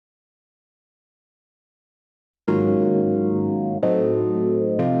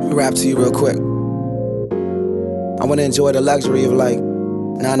rap to you real quick. I wanna enjoy the luxury of like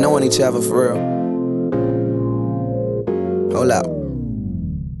not knowing each other for real. Hold up.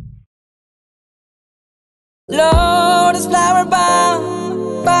 Lord is flower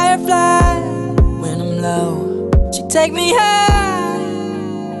bomb, firefly. When I'm low, she take me high.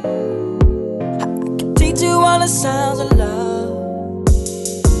 I can teach you all the sounds of love.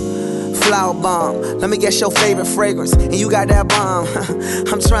 Flower bomb, let me guess your favorite fragrance. And you got that bomb.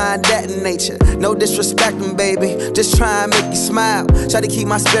 I'm trying that in nature. No disrespecting, baby. Just try and make you smile. Try to keep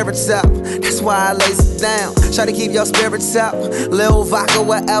my spirits up. That's why I lays it down. Try to keep your spirits up. Lil vodka,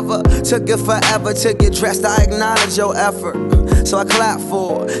 whatever. Took it forever to get dressed. I acknowledge your effort. So I clap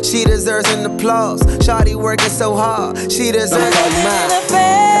for her. She deserves an applause. Shawty working so hard. She deserves mine. In a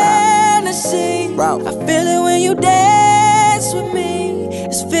fantasy, Bro. I feel it when you dance with me.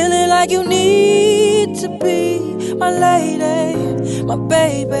 It's feeling like you need to be my lady, my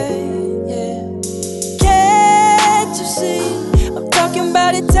baby, yeah. Can't you see, I'm talking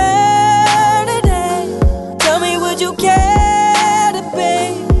about eternity. Tell me, would you care to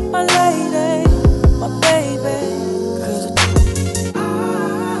be my lady, my baby? 'Cause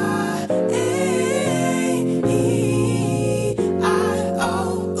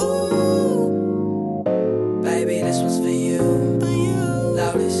baby, this one's for you.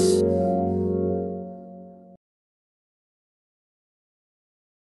 Loudest.